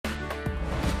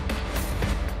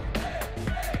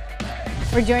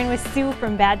We're joined with Sue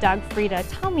from Bad Dog Frida.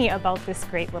 Tell me about this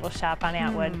great little shop on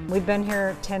Atwood. We've been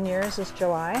here 10 years this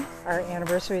July. Our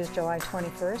anniversary is July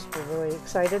 21st. We're really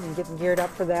excited and getting geared up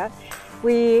for that.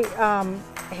 We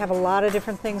have a lot of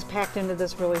different things packed into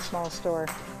this really small store.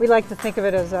 We like to think of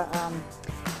it as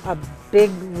a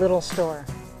big little store.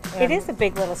 It is a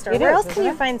big little store. Where else can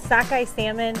you find sockeye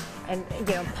salmon and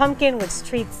pumpkin, which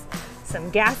treats some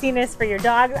gassiness for your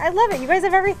dog? I love it. You guys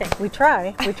have everything. We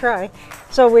try.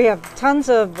 So we have tons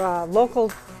of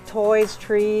local toys,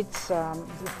 treats,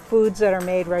 foods that are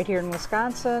made right here in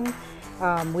Wisconsin.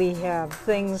 We have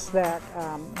things that,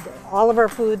 all of our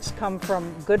foods come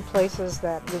from good places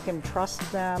that we can trust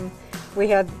them. We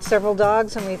had several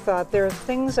dogs and we thought there are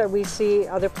things that we see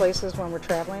other places when we're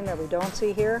traveling that we don't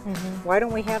see here. Why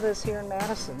don't we have this here in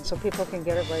Madison so people can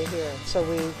get it right here? So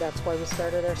that's why we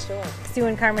started our store. Sue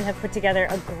and Carmen have put together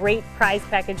a great prize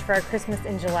package for our Christmas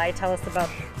in July. Tell us about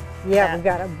that. We've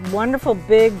got a wonderful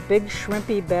big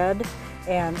shrimpy bed.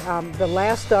 And the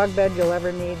last dog bed you'll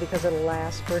ever need because it'll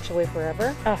last virtually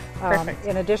forever. Oh, perfect.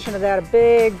 In addition to that, a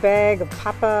big bag of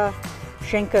Papa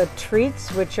Shenka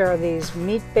treats, which are these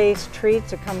meat-based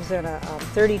treats. It comes in a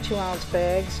 32-ounce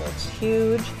bag, so it's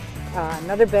huge.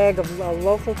 Another bag of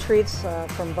local treats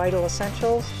from Vital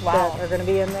Essentials that are going to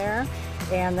be in there.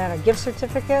 And then a gift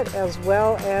certificate as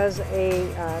well as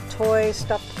a toy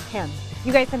stuffed hen.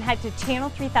 You guys can head to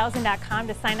channel3000.com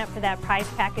to sign up for that prize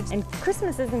package. And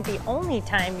Christmas isn't the only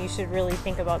time you should really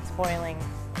think about spoiling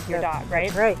your dog,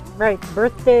 right? Right.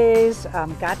 Birthdays,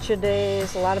 gotcha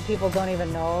days. A lot of people don't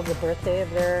even know the birthday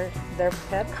of their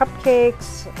pet.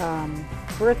 Cupcakes,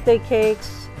 birthday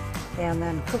cakes, and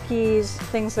then cookies,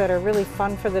 things that are really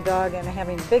fun for the dog and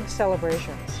having big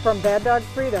celebrations. From Bad Dog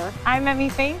Frida, I'm Emmy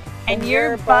Fink, and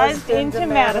you're buzzed into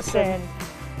Madison.